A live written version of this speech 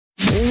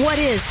What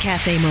is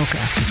Cafe Mocha?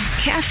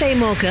 Cafe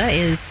Mocha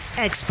is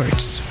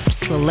experts,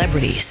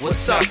 celebrities.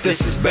 What's up?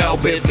 This is Bell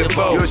Biv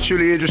DeVoe. Yours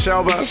truly, Idris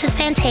Elba. This is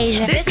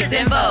Fantasia. This is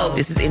In Vogue.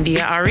 This is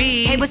India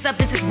Ari. Hey, what's up?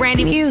 This is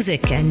Brandy.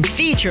 Music and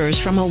features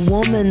from a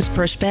woman's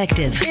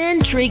perspective.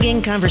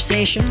 Intriguing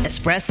conversation,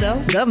 espresso,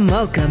 the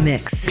Mocha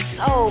Mix.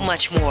 So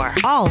much more.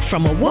 All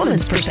from a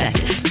woman's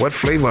perspective. What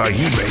flavor are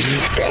you, baby?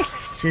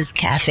 This is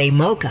Cafe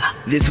Mocha.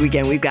 This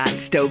weekend we've got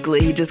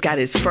Stokely. He just got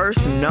his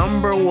first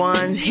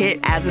 #1 hit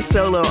as a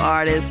solo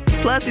artist.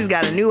 Plus, he's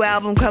got a new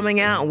album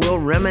coming out, and we'll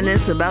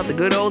reminisce about the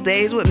good old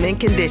days with Mint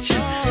Condition.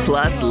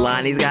 Plus,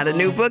 Lonnie's got a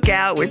new book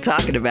out. We're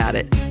talking about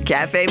it.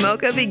 Cafe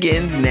Mocha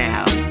begins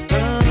now.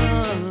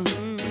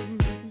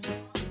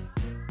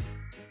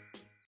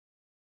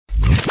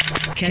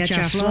 Catch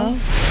our flow?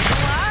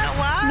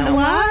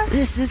 What?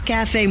 This is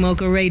Cafe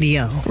Mocha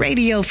Radio.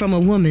 Radio from a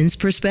woman's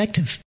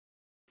perspective.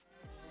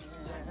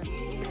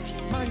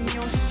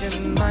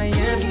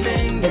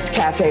 It's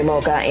Cafe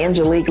Mocha.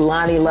 Angelique,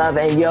 Lonnie Love,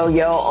 and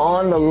Yo-Yo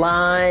on the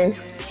line.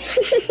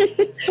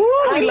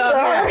 I love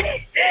her.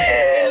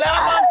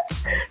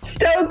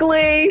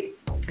 Stokely.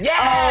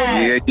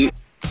 Yeah.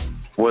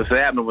 What's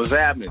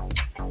happening?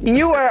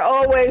 You are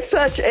always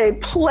such a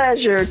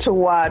pleasure to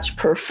watch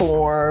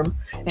perform.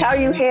 How are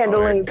you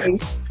handling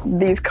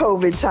these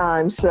COVID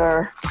times,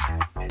 sir?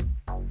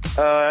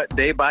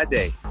 Day by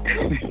day.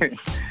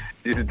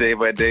 Just day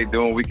by day,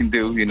 doing what we can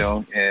do,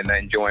 and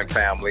enjoying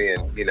family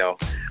and, a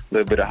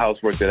little bit of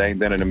housework that I ain't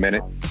done in a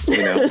minute,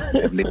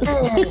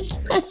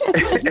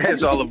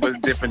 As all of us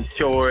different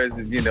chores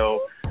and,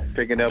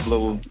 picking up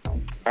little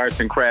arts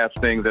and crafts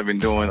things I've been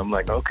doing. I'm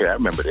like, okay, I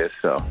remember this,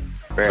 so.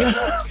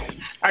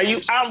 Are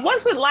you,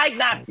 what's it like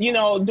not,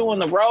 doing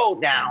the road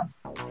now?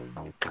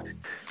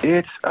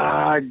 It's,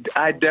 I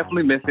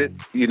definitely miss it,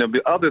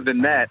 but other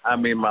than that,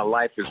 my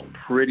life is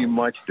pretty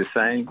much the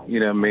same,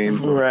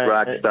 Right.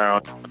 Rock star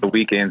on the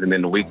weekends and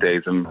then the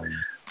weekdays. I'm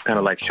kind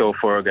of like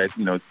chauffeur, got,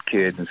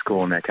 kids in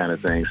school and that kind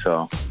of thing.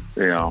 So,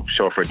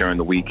 chauffeur during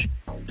the week,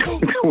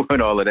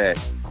 doing all of that.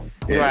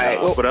 Right.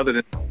 But other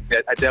than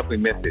that, I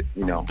definitely miss it,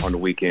 on the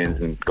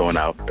weekends and going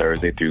out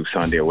Thursday through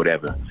Sunday or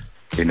whatever,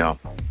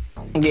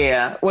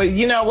 Yeah. Well,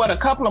 you know what? A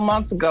couple of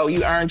months ago,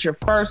 you earned your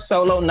first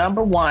solo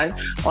 #1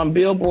 on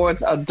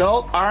Billboard's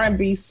Adult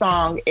R&B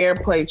Song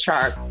Airplay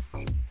chart.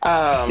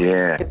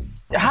 Yeah.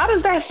 How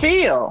does that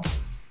feel?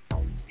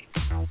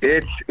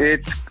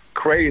 It's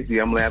crazy.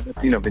 I'm like,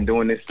 been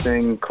doing this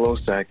thing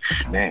close to,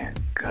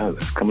 God,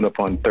 it's coming up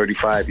on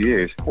 35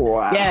 years.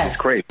 Wow. Yes.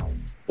 It's crazy.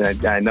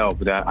 I know,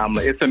 but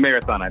it's a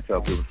marathon, I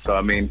tell people. So,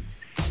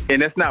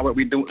 and that's not what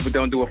we do. We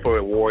don't do it for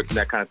awards and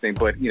that kind of thing.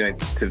 But,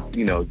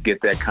 to get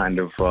that kind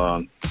of,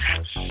 to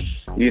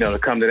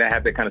come to that,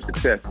 have that kind of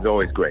success is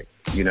always great.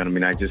 You know what I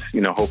mean? I just,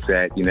 hope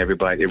that,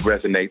 everybody, it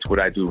resonates. What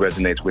I do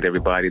resonates with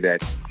everybody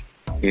that,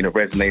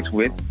 resonates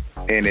with.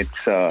 And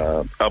it's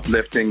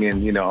uplifting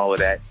and, all of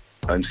that.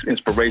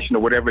 Inspiration or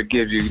whatever it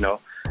gives you,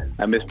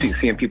 I miss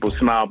seeing people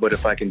smile. But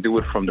if I can do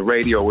it from the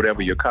radio or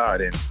whatever your car,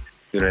 then,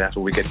 that's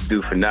what we get to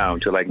do for now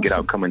until I can get out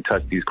and come and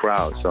touch these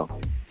crowds. So.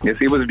 It's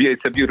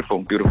a beautiful,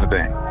 beautiful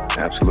thing.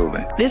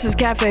 Absolutely. This is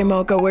Cafe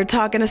Mocha. We're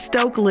talking to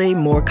Stokely.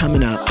 More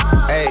coming up.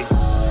 Hey.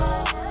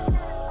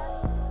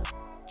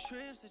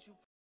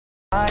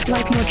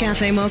 Like more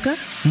Cafe Mocha?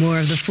 More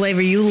of the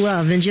flavor you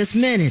love in just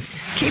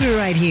minutes. Keep it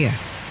right here.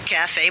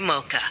 Cafe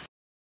Mocha.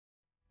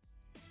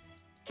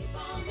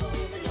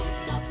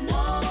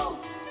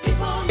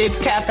 It's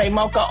Cafe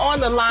Mocha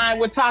on the line.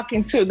 We're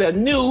talking to the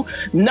new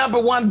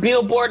 #1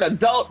 Billboard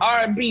Adult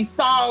R&B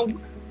Song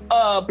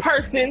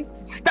person,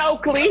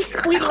 Stokely.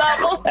 We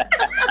love him.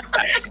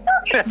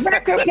 Mr.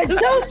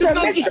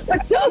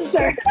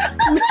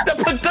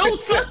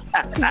 Producer,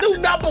 new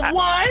 #1.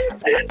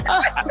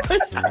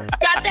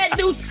 Got that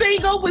new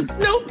single with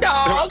Snoop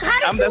Dogg.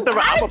 I'm a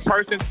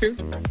person too.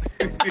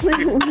 And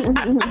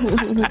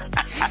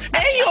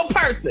you're a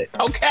person,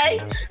 okay?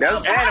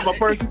 And I'm a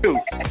person too.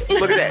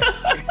 Look at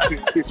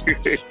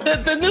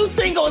that. The new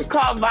single is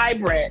called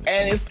Vibrant,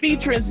 and it's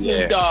featuring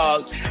Snoop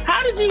Dogg.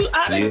 How did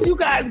you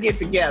guys get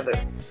together?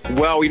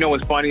 Well,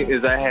 what's funny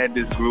is I had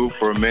this groove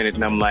for a minute,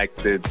 and I'm like,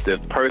 the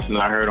person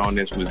I heard on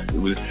this was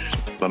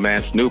my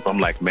man Snoop. I'm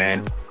like,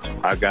 man,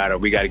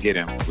 we got to get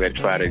him. We got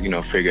to try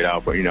to, figure it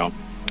out. But,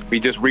 we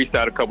just reached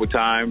out a couple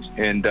times,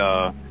 and,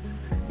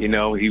 he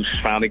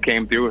finally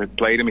came through and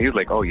played him. He was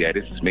like, oh, yeah,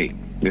 this is me.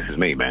 This is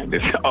me, man.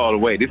 This is all the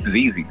way. This is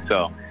easy.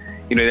 So,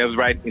 that was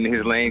right in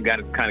his lane,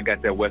 kind of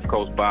got that West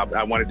Coast bop.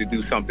 I wanted to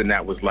do something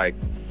that was like,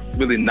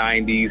 really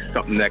 90s,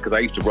 something that, because I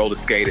used to roller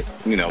skate it,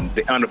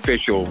 the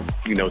unofficial,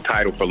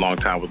 title for a long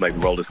time was like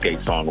roller skate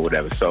song or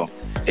whatever. So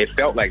it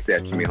felt like that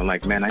to me. I'm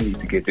like, man, I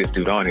need to get this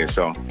dude on here.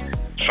 So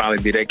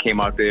finally D-Day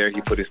came out there, he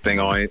put his thing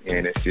on it,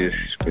 and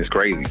it's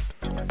crazy.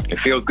 It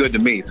feels good to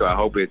me, so I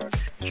hope it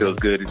feels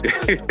good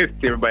to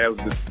everybody else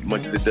as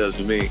much as it does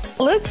to me.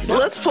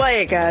 Let's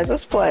play it, guys.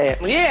 Let's play it.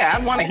 Yeah,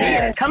 I want to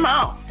hear it. Come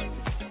on.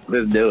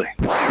 Let's do it.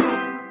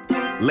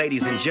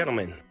 Ladies and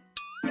gentlemen,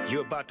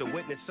 you're about to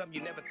witness something you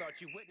never thought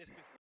you witnessed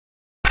before.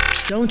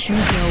 Don't you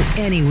go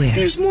anywhere.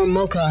 There's more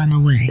Mocha on the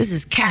way. This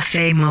is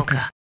Cafe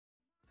Mocha.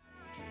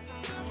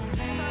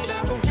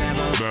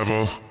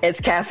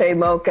 It's Cafe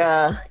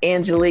Mocha.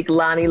 Angelique,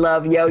 Lonnie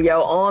Love,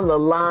 Yo-Yo on the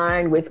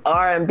line with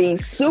R&B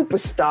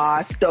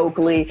superstar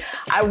Stokely.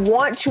 I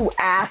want to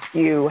ask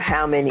you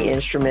how many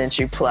instruments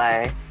you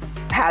play,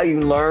 how you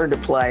learn to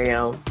play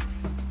them.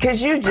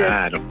 Because you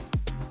just...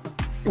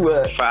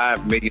 What?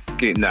 5 million.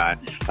 Nah,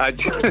 I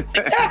think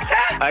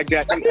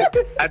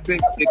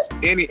it's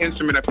any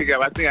instrument I pick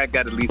up. I think I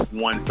got at least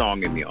one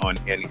song in me on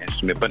any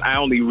instrument. But I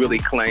only really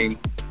claim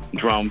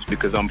drums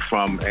because I'm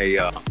from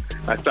I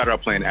started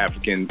out playing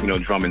African,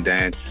 drum and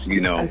dance,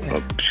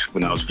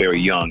 when I was very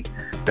young.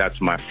 That's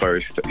my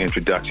first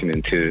introduction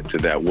into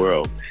that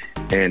world.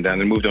 And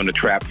then I moved on to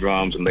trap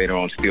drums and later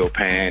on steel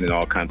pan and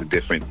all kinds of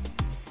different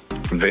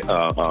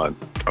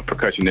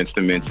percussion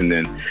instruments. And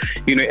then,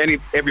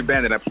 every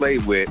band that I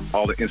played with,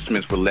 all the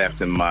instruments were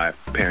left in my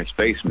parents'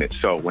 basement.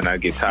 So when I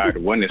get tired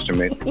of one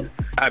instrument,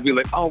 I'd be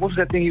like, oh, what was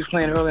that thing he was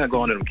playing earlier? I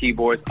go onto the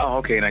keyboards. Oh,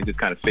 okay. And I just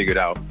kind of figured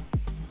out.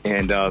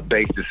 And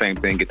bass, the same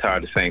thing.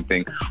 Guitar, the same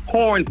thing.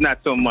 Horns, not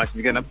so much.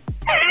 You're gonna,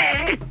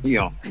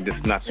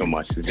 just not so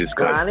much. It's just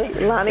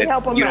Lonnie,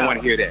 help him out. You don't want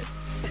to hear that.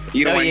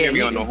 You don't want to hear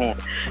me on the horn.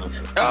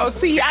 Oh,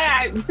 see,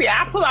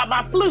 I pull out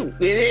my flute.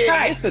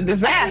 It's a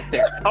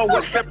disaster. Oh,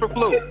 well, separate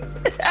flute.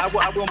 I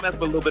will mess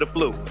with a little bit of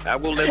flute. I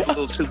will mess with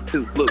a little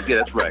toot flute. Yeah,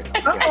 that's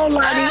right. Uh-oh,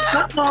 Lonnie.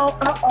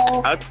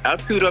 Uh-oh. I'll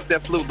toot up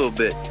that flute a little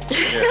bit.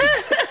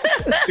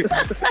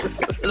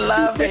 Yeah.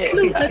 Love it.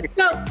 Let's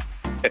go.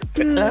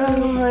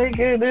 Oh my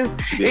goodness.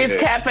 Yeah. It's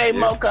Cafe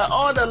Mocha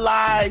on the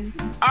line.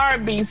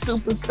 R&B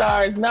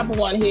superstars number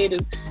one hit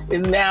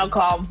is now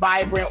called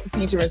Vibrant,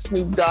 featuring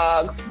Snoop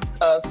Dogg,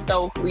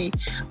 Stokely.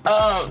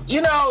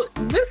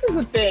 This is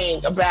the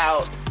thing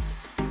about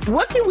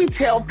what can we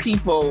tell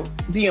people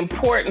the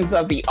importance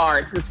of the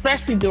arts,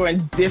 especially during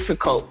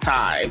difficult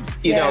times,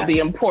 the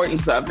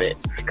importance of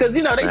it. Because,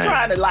 they're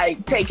trying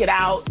to take it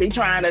out. They're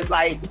trying to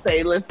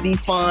say, let's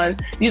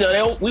defund.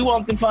 We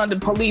won't defund the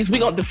police. We're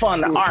going to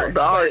defund the arts.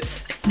 The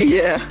arts.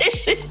 Yeah.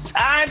 It's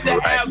time to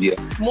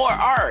have more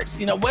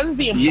arts. What is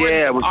the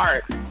importance of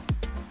arts?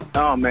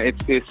 Oh, man,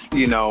 it's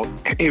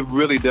it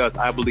really does,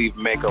 I believe,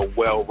 make a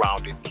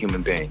well-rounded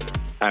human being.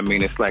 I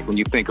mean, it's like when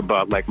you think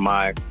about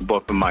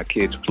both of my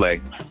kids play.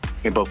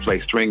 They both play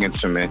string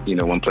instrument.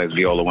 One plays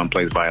viola, one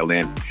plays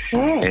violin,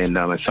 and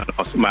my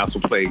son also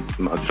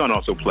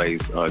plays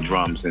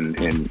drums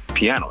and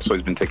piano. So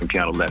he's been taking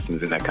piano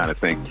lessons and that kind of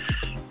thing.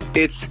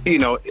 It's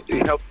it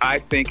helps. I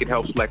think it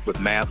helps with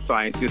math,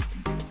 science, just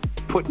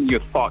putting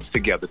your thoughts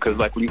together. Because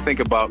when you think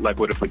about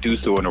what a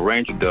producer or an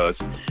arranger does.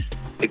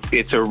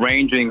 It's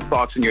arranging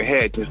thoughts in your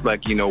head, just 1,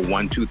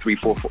 2, 3,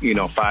 4,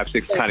 5,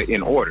 6, kind of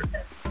in order.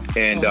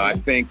 And I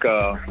think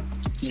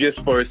just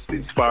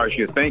as far as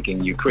your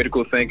thinking, your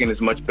critical thinking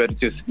is much better.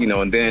 Just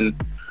and then,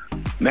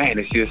 man,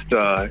 it's just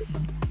the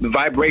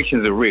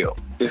vibrations are real.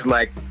 It's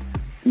like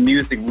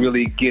music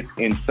really gets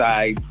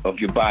inside of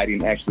your body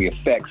and actually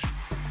affects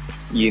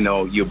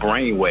your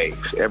brain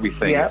waves.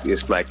 Everything. Yep.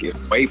 It's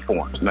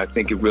waveforms, and I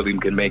think it really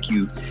can make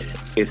you.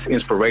 It's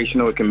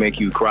inspirational. It can make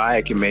you cry.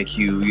 It can make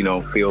you,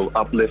 feel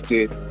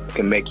uplifted. It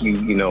can make you,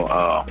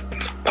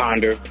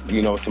 ponder,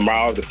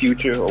 tomorrow, the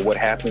future, or what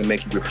happened, and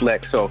make you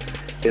reflect. So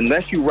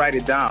unless you write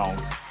it down,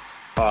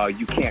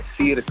 you can't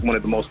see it. It's one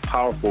of the most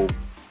powerful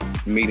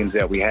mediums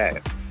that we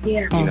have.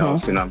 Yeah.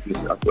 And I'm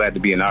glad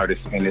to be an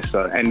artist. And it's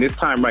and this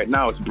time right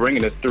now, it's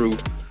bringing us through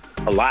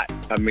a lot.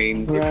 I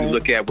mean, if you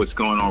look at what's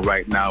going on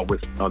right now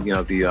with,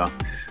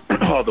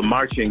 all the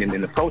marching and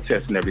then the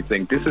protests and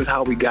everything, this is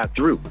how we got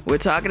through. We're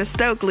talking to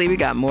Stokely. We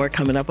got more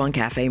coming up on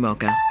Cafe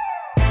Mocha.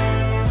 Get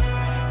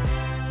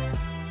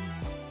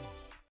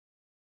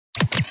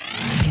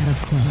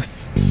up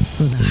close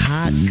with a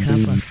hot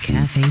cup of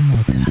Cafe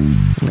Mocha.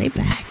 Lay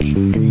back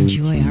and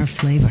enjoy our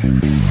flavor.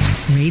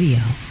 Radio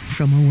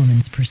from a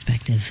woman's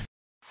perspective.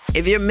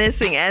 If you're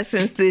missing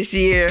Essence this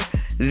year,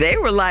 they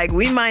were like,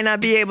 we might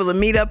not be able to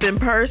meet up in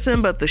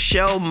person, but the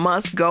show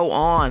must go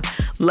on.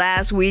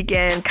 Last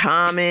weekend,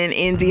 Common,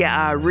 India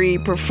Arie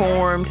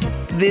performed.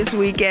 This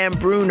weekend,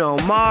 Bruno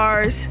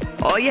Mars.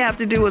 All you have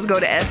to do is go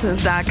to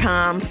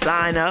Essence.com,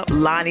 sign up.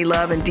 Lonnie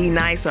Love and D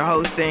Nice are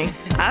hosting.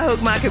 I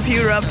hooked my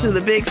computer up to the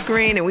big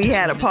screen and we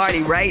had a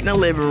party right in the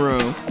living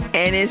room.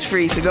 And it's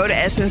free, so go to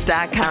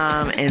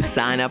Essence.com and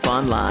sign up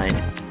online.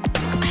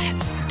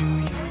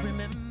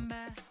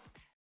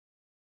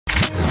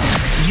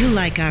 You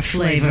like our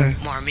flavor.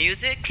 More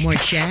music, more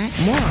chat,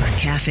 more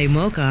Cafe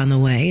Mocha on the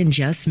way in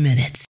just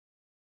minutes.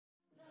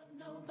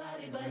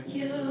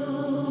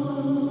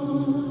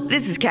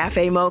 This is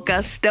Cafe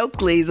Mocha.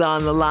 Stokely's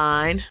on the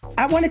line.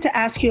 I wanted to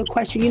ask you a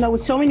question.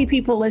 With so many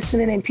people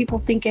listening and people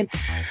thinking,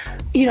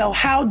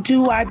 how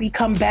do I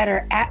become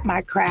better at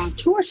my craft?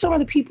 Who are some of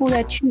the people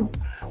that you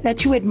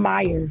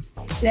admire,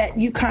 that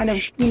you kind of,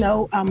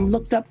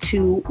 looked up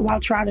to while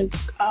trying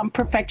to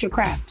perfect your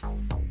craft?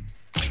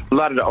 A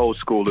lot of the old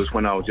schoolers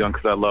when I was young,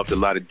 because I loved a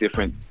lot of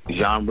different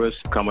genres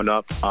coming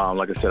up.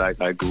 Like I said,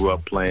 I grew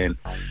up playing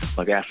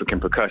like African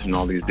percussion,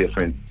 all these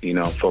different,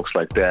 folks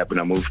like that. But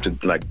I moved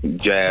to like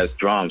jazz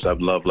drums. I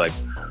love like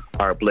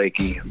Art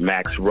Blakey,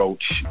 Max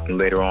Roach, and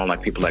later on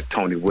like people like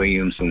Tony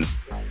Williams and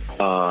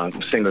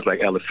singers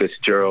like Ella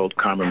Fitzgerald,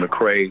 Carmen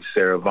McRae,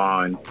 Sarah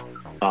Vaughan.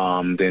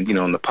 Then,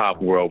 in the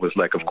pop world was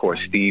like, of course,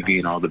 Stevie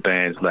and all the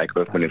bands like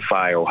Earth, Wind &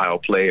 Fire, Ohio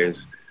Players,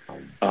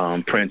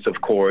 Prince,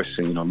 of course,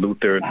 and,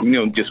 Luther,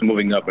 just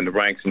moving up in the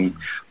ranks, and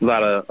a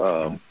lot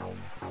of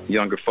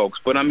younger folks.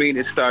 But, I mean,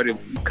 it started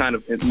kind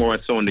of more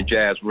so in the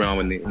jazz realm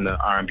and in the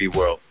R&B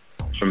world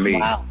for me.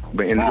 Wow.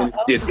 But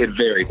it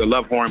varies. I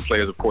love horn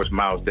players, of course,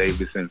 Miles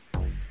Davis and,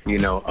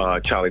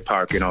 Charlie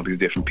Parker and all these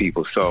different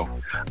people. So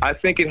I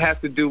think it has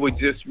to do with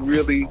just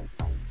really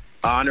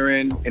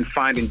honoring and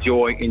finding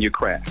joy in your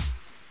craft.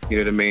 You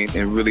know what I mean?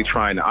 And really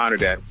trying to honor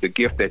that, the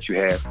gift that you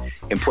have,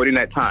 and putting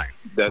that time.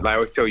 That I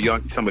always tell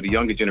some of the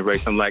younger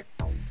generation, I'm like,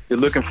 you're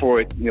looking for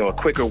it, a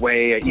quicker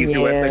way, an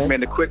easier way. Like, man,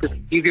 the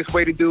easiest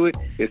way to do it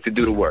is to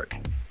do the work.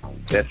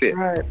 That's it.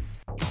 Right.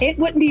 It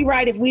wouldn't be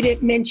right if we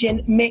didn't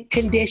mention Mint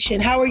Condition.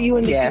 How are you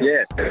in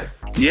the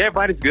Yeah,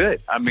 everybody's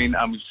good. I mean,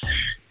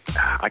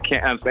 I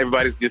can't.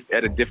 Everybody's just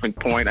at a different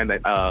point. And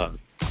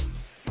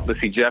let's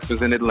see, Jeff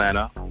is in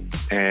Atlanta,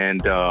 and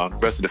the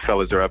rest of the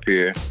fellas are up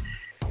here.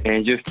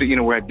 And just,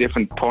 we're at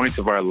different points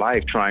of our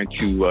life trying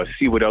to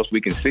see what else we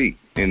can see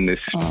in this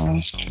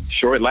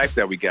short life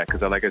that we got.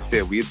 Because like I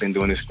said, we've been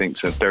doing this thing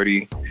since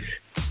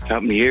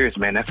 30-something years,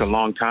 man. That's a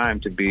long time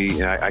to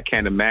be. I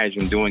can't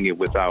imagine doing it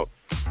without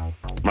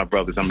my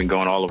brothers. I've been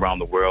going all around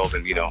the world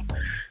and,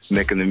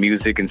 making the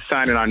music and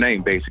signing our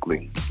name,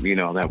 basically,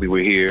 that we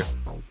were here.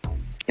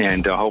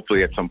 And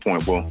hopefully at some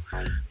point we'll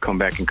come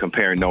back and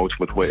compare notes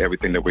with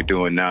everything that we're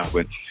doing now.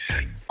 But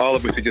all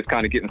of us are just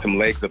kind of getting some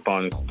legs up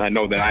on us. I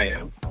know that I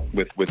am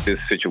with this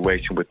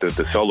situation, with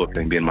the solo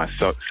thing being my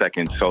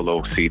second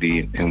solo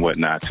CD and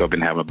whatnot. So I've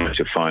been having a bunch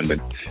of fun.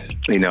 But,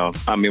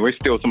 we're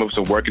still, some of us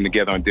are working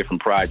together on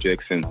different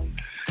projects. And,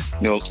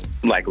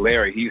 like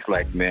Larry, he's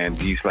like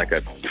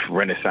a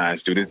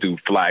Renaissance dude. This dude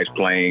flies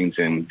planes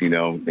and,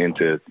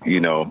 into,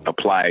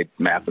 applied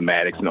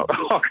mathematics and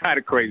all kind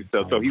of crazy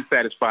stuff. So he's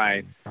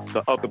satisfying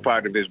the other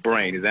part of his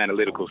brain, his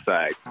analytical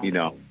side,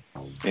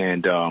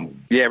 And,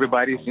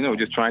 everybody's,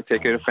 just trying to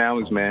take care of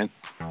families, man.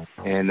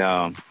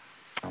 And,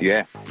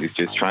 it's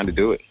just trying to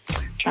do it.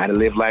 Trying to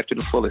live life to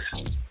the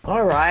fullest.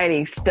 All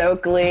righty,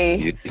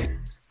 Stokely.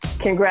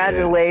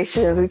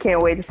 Congratulations. We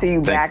can't wait to see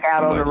you back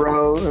out on the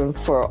road and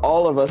for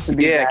all of us to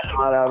be back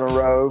out on the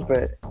road.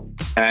 But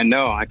I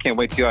know. I can't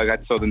wait till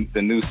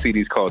the new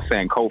CD's called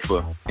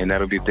Sankofa, and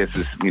that'll be,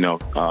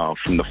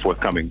 from the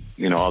forthcoming,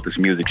 all this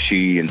music.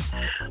 She and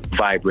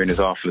Vibrant is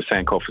off of the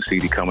Sankofa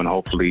CD coming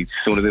hopefully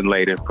sooner than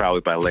later,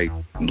 probably by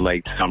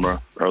late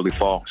summer, early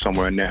fall,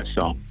 somewhere in there.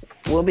 So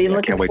we'll be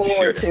looking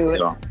forward to it.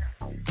 So,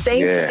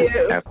 Thank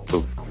you.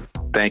 Absolutely.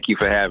 Thank you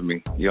for having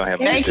me. Y'all have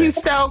Thank you,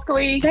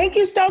 Stokely. Thank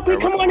you, Stokely.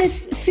 Come on and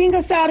sing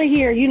us out of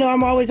here.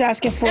 I'm always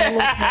asking for a little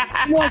bit.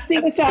 Come on,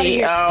 sing us out of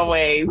here.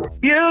 Always.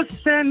 You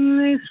send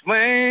me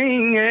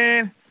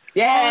swinging.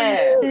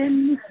 Yeah.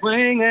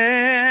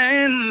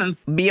 Swinging.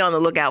 Be on the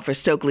lookout for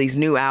Stokely's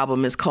new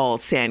album. It's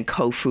called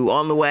Sankofa.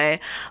 On the way,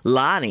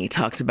 Lonnie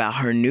talks about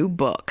her new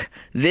book.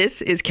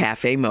 This is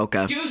Cafe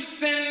Mocha. You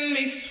send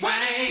me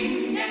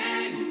swinging.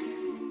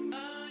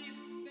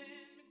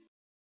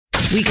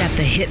 We got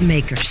the hit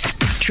makers,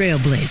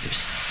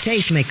 trailblazers,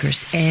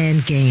 tastemakers,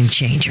 and game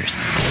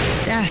changers.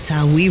 That's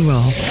how we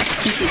roll.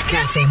 This is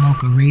Cafe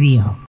Mocha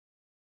Radio.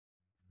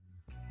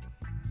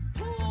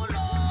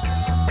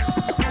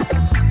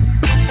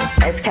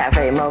 It's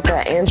Cafe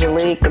Mocha.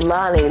 Angelique,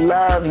 Lonnie,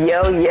 Love,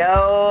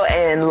 Yo-Yo,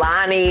 and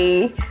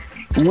Lonnie.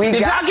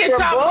 Did y'all get your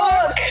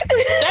book?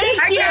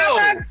 Thank you. I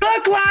got my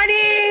book,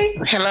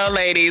 Lonnie. Hello,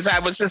 ladies. I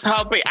was just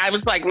hoping. I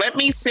was like, let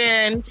me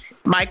send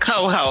my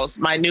co-host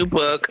my new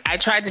book. I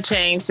tried to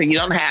change so you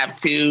don't have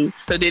to.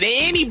 So did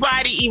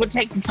anybody even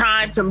take the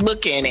time to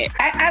look in it?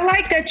 I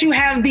like that you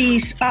have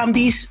these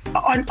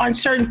on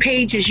certain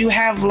pages. You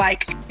have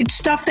like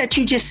stuff that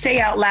you just say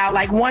out loud.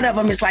 Like one of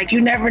them is like, you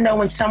never know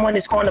when someone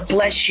is going to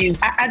bless you.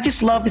 I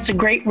just love it's a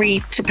great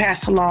read to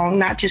pass along,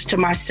 not just to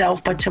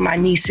myself, but to my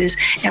nieces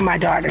and my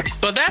daughters.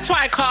 Well, that's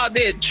why I called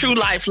it True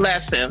Life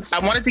Lessons. I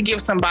wanted to give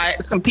some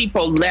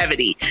people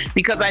levity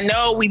because I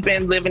know we've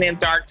been living in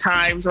dark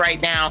times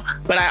right now.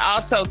 But I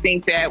also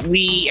think that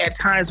at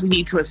times we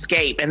need to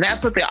escape, and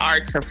that's what the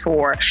arts are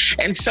for.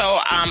 And so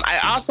I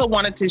also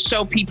wanted to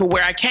show people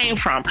where I came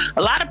from.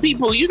 A lot of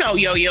people,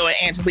 Yo-Yo and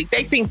Angelique,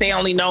 they think they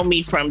only know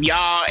me from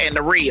y'all and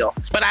The Real.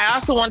 But I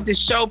also wanted to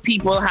show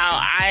people how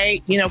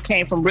I,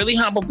 came from really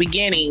humble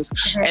beginnings,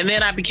 and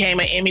then I became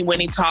an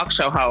Emmy-winning talk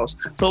show host.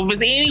 So if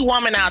there's any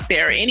woman out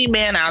there, any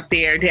man out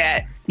there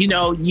that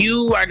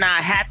you are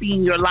not happy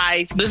in your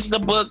life, this is a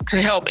book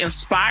to help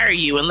inspire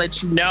you and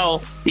let you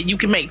know that you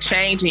can make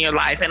change in your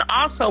life. And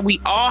also, we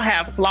all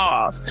have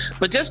flaws,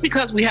 but just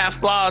because we have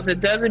flaws, it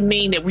doesn't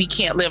mean that we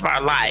can't live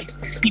our life.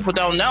 People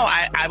don't know.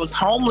 I was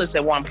homeless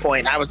at one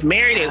point. I was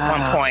married at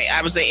one point.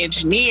 I was an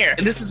engineer.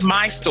 This is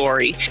my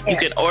story. Yes. You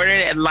can order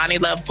it at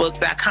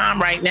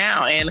LonnieLoveBook.com right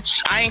now. And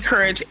I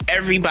encourage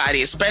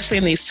everybody, especially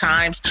in these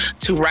times,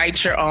 to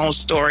write your own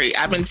story.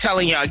 I've been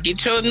telling y'all,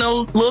 get your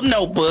little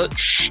notebook.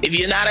 If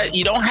you're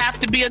you don't have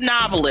to be a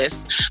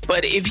novelist,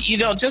 but if you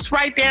don't, just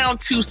write down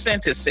 2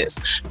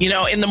 sentences.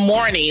 In the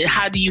morning,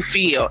 how do you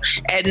feel?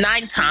 At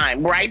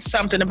nighttime, write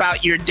something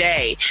about your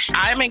day.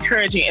 I'm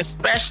encouraging,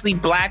 especially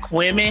Black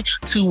women,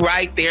 to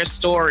write their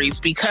stories,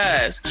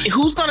 because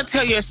who's going to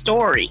tell your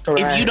story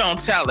if you don't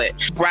tell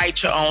it?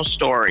 Write your own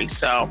story.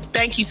 So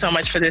thank you so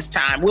much for this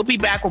time. We'll be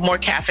back with more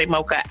Cafe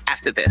Mocha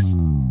after this.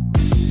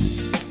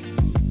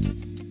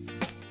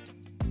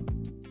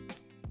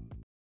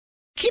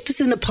 Keep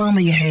us in the palm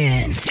of your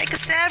hands. Take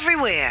us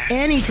everywhere.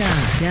 Anytime.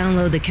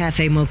 Download the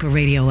Cafe Mocha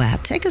Radio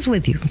app. Take us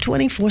with you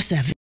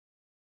 24/7.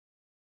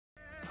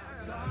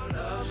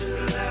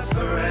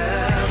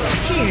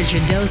 Here's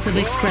your dose of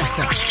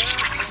espresso.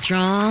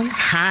 Strong,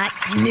 hot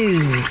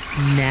news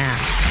now.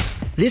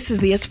 This is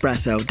The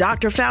Espresso.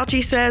 Dr.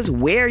 Fauci says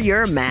wear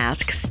your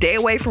mask, stay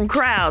away from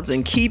crowds,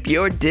 and keep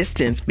your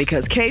distance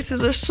because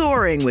cases are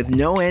soaring with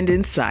no end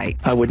in sight.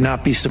 I would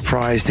not be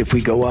surprised if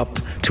we go up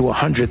to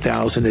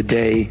 100,000 a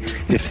day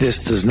if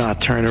this does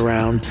not turn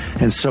around,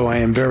 and so I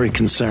am very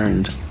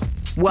concerned.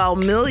 While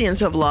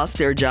millions have lost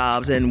their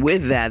jobs and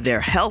with that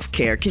their health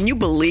care, can you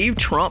believe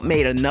Trump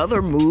made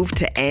another move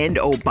to end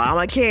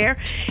Obamacare?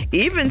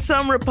 Even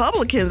some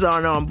Republicans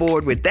aren't on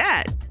board with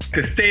that.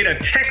 The state of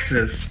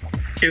Texas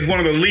is one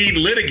of the lead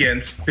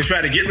litigants to try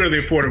to get rid of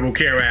the Affordable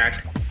Care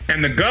Act.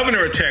 And the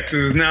governor of Texas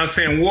is now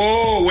saying,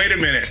 whoa, wait a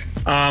minute,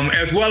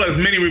 as well as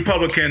many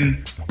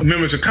Republican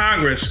members of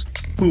Congress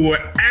who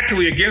were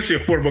actively against the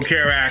Affordable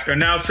Care Act are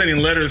now sending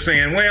letters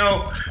saying,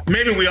 well,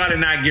 maybe we ought to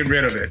not get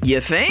rid of it. You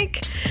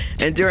think?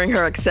 And during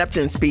her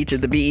acceptance speech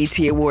at the BET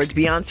Awards,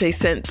 Beyonce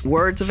sent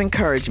words of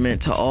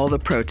encouragement to all the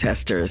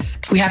protesters.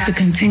 We have to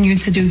continue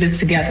to do this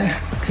together,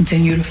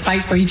 continue to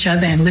fight for each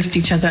other and lift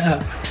each other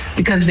up,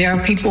 because there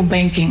are people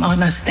banking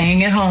on us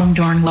staying at home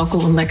during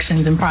local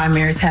elections and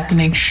primaries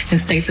happening in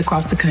states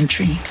across the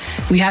country.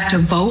 We have to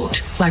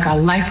vote like our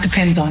life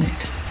depends on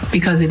it,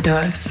 because it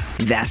does.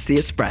 That's The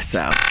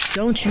Espresso.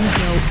 Don't you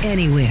go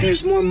anywhere.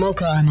 There's more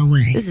mocha on the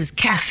way. This is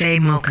Cafe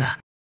Mocha.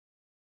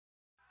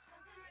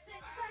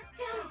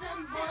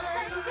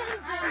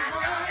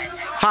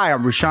 Hi,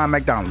 I'm Rushion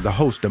McDonald, the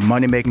host of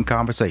Money Making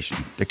Conversation.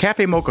 The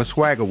Cafe Mocha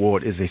Swag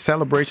Award is a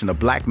celebration of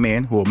Black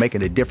men who are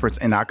making a difference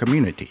in our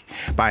community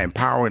by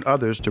empowering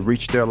others to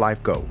reach their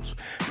life goals.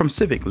 From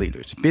civic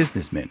leaders,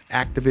 businessmen,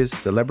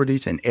 activists,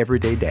 celebrities, and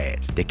everyday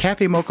dads. The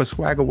Cafe Mocha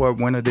Swag Award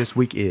winner this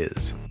week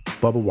is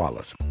Bubba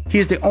Wallace. He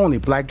is the only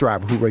Black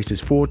driver who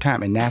races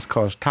full-time in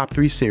NASCAR's Top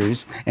 3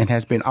 series and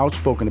has been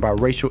outspoken about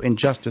racial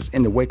injustice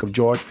in the wake of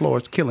George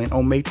Floyd's killing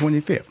on May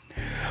 25th.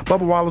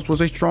 Bubba Wallace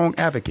was a strong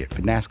advocate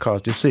for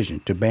NASCAR's decision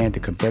to ban the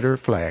Confederate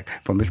flag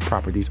from its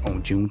properties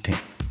on June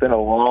 10th. It's been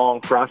a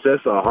long process,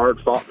 a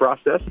hard-fought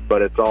process,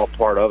 but it's all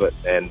part of it.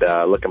 And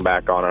looking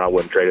back on it, I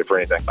wouldn't trade it for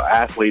anything.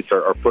 Athletes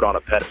are put on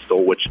a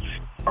pedestal, which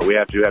we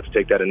have to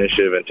take that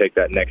initiative and take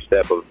that next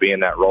step of being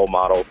that role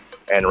model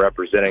and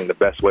representing the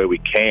best way we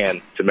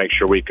can to make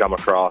sure we come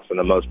across in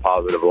the most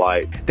positive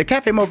light. The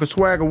Cafe Mocha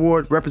Swag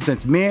Award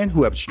represents men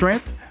who have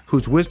strength,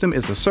 whose wisdom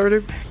is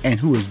assertive, and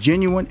who is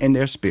genuine in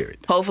their spirit.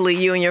 Hopefully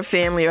you and your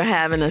family are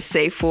having a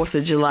safe 4th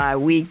of July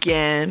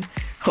weekend.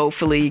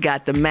 Hopefully you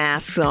got the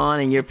masks on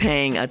and you're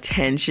paying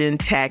attention.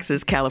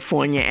 Texas,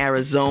 California,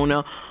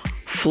 Arizona,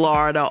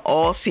 Florida,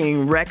 all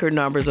seeing record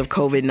numbers of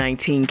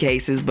COVID-19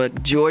 cases.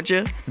 But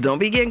Georgia, don't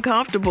be getting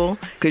comfortable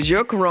because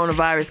your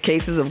coronavirus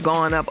cases have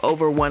gone up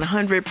over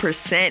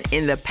 100%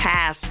 in the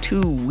past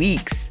 2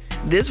 weeks.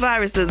 This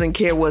virus doesn't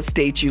care what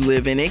state you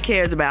live in. It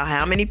cares about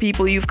how many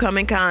people you've come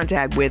in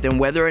contact with and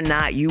whether or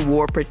not you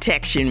wore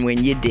protection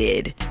when you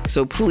did.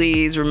 So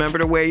please remember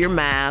to wear your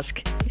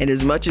mask. And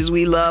as much as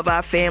we love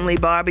our family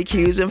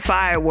barbecues and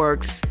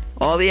fireworks,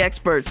 all the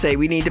experts say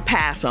we need to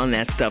pass on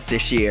that stuff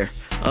this year.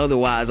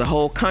 Otherwise, the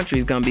whole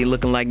country's going to be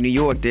looking like New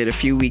York did a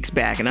few weeks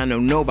back, and I know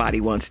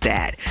nobody wants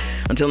that.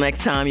 Until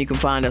next time, you can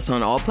find us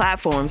on all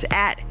platforms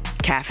at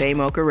Cafe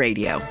Mocha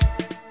Radio.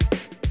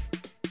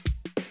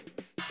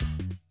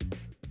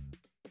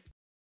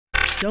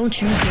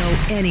 Don't you go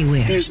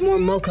anywhere. There's more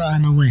mocha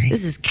on the way.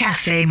 This is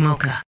Cafe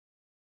Mocha.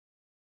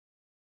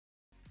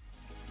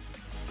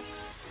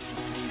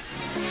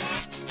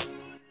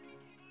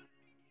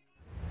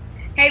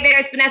 Hey there,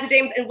 it's Vanessa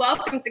James, and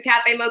welcome to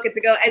Cafe Mocha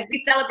to Go as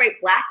we celebrate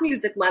Black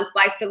Music Month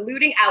by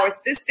saluting our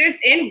sisters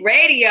in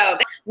radio.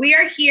 We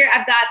are here.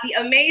 I've got the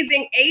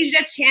amazing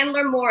Asia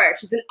Chandler Moore.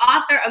 She's an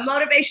author, a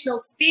motivational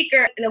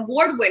speaker, an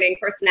award-winning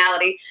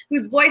personality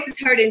whose voice is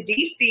heard in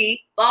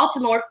D.C.,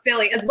 Baltimore,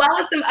 Philly, as well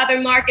as some other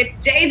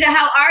markets. Jasia,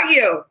 how are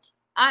you?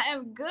 I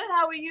am good.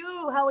 How are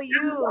you? How are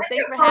you?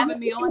 Thanks for having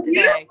me on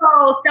today.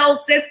 Soul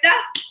sister.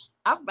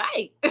 All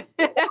right.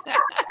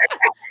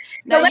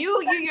 Now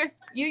you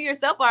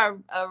yourself are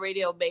a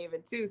radio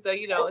maven too, so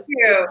it's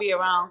good to be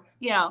around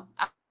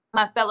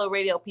my fellow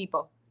radio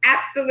people.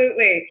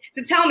 Absolutely.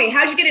 So tell me,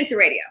 how'd you get into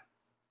radio?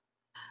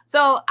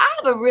 So I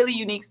have a really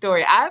unique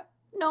story. I've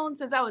known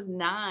since I was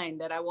 9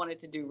 that I wanted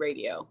to do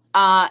radio.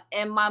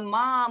 And my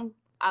mom,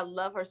 I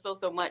love her so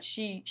much.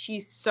 She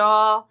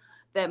saw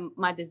that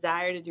my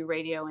desire to do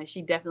radio, and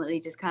she definitely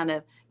just kind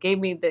of gave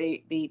me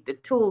the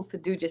tools to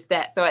do just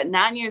that. So at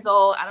 9 years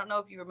old, I don't know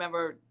if you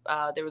remember,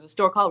 there was a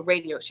store called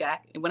Radio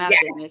Shack. It went out of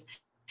business.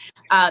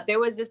 There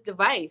was this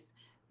device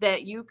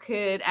that you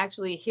could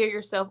actually hear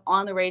yourself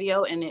on the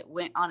radio, and it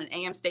went on an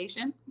AM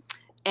station.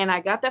 And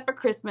I got that for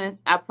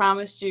Christmas. I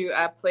promised you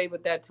I played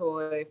with that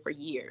toy for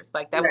years.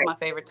 Like, that was my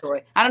favorite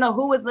toy. I don't know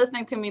who was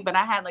listening to me, but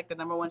I had like the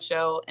 #1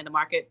 show in the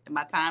market in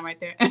my time right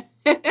there.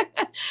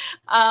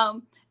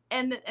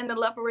 And the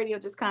love for radio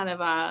just kind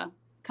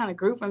of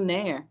grew from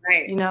there.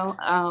 Right.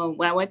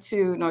 When I went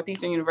to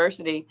Northeastern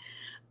University,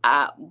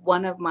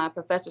 one of my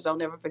professors, I'll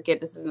never forget,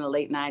 this is in the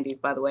late 90s,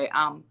 by the way,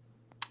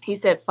 he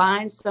said,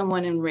 find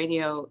someone in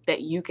radio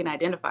that you can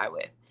identify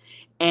with.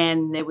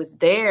 And it was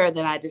there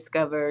that I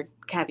discovered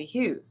Cathy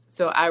Hughes.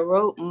 So I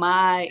wrote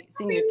my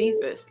senior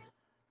thesis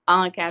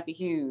on Cathy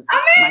Hughes.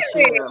 My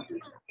shero.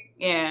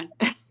 Yeah.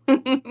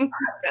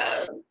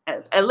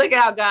 And look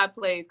at how God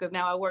plays, because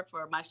now I work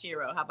for my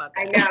shero. How about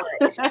that? I know.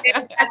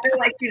 I feel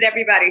like she's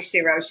everybody's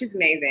shero. She's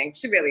amazing.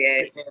 She really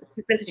is.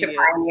 She's been such a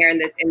pioneer in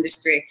this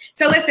industry.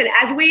 So listen,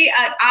 as we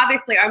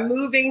obviously are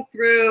moving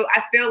through,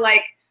 I feel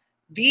like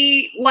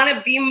one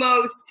of the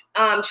most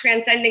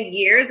transcending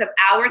years of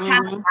our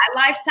time, my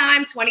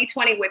lifetime,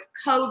 2020 with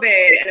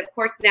COVID, and of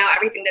course now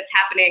everything that's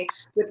happening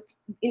with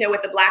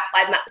with the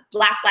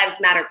Black Lives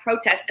Matter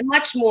protests and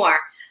much more.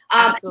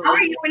 How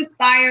are you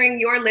inspiring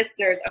your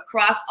listeners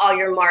across all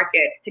your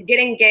markets to get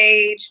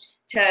engaged,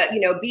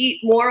 to be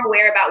more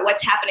aware about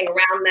what's happening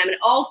around them, and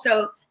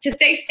also to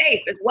stay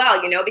safe as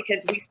well,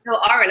 because we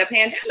still are in a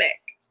pandemic?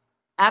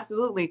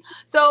 Absolutely.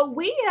 So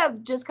we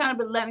have just kind of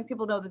been letting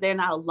people know that they're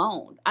not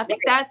alone. I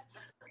think that's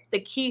the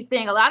key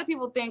thing. A lot of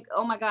people think,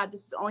 oh my God,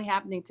 this is only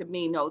happening to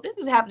me. No, this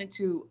is happening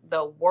to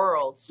the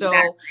world. So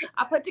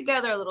I put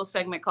together a little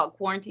segment called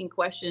Quarantine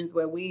Questions,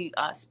 where we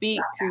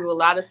speak to a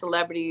lot of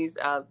celebrities,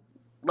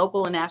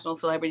 local and national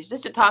celebrities,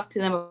 just to talk to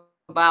them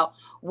about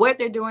what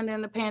they're doing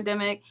in the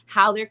pandemic,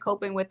 how they're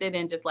coping with it,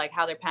 and just like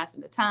how they're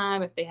passing the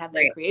time, if they have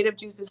their creative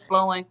juices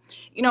flowing,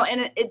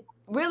 and it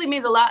really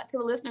means a lot to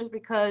the listeners,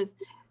 because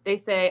they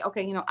say,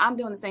 okay, I'm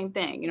doing the same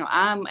thing.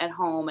 I'm at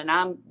home and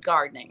I'm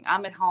gardening.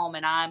 I'm at home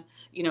and I'm,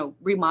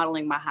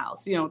 remodeling my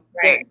house.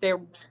 They're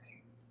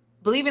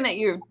believing that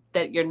you're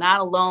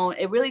not alone.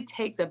 It really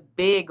takes a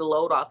big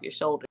load off your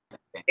shoulders.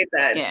 It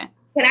does. Yeah.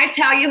 Can I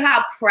tell you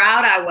how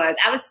proud I was?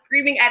 I was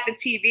screaming at the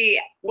TV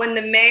when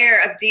the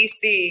mayor of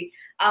DC.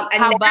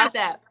 How about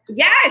that?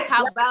 Yes.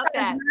 How about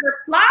that?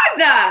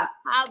 Plaza.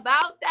 How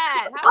about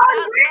that? How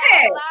about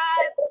Black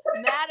Lives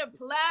Matter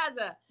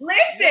Plaza? Listen.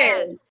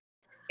 Yes.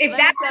 If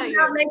that does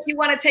not make you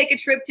want to take a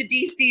trip to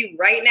DC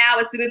right now,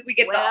 as soon as we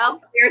get the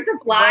clear to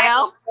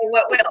fly,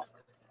 what will?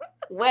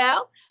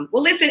 Well,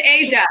 listen,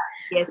 Asia.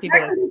 Yes, you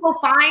where can people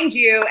find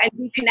you and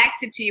be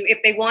connected to you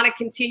if they want to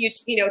continue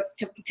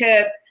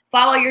to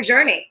follow your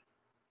journey?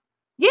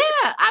 Yeah,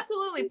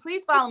 absolutely.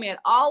 Please follow me at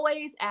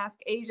Always Ask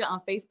Asia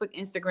on Facebook,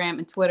 Instagram,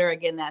 and Twitter.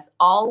 Again, that's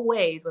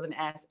Always with an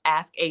S,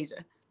 Ask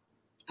Asia.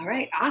 All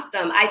right.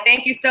 Awesome. I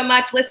thank you so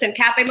much. Listen,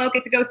 Cafe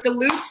Mocha to go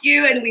salutes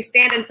you, and we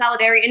stand in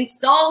solidarity, in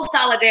soul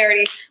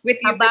solidarity with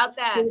you. How about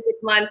that? This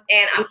month,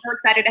 and I'm so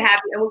excited to have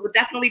you, and we will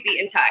definitely be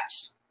in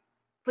touch.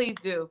 Please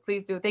do.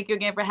 Please do. Thank you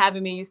again for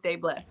having me. You stay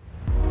blessed.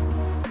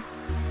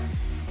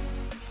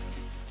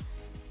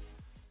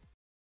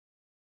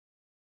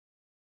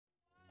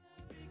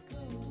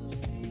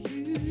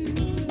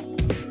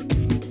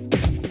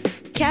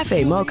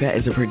 Cafe Mocha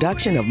is a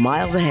production of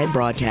Miles Ahead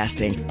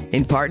Broadcasting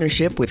in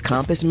partnership with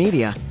Compass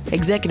Media.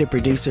 Executive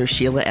producer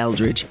Sheila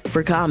Eldridge.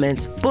 For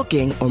comments,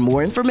 booking, or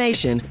more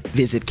information,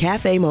 visit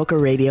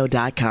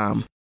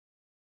cafemocharadio.com.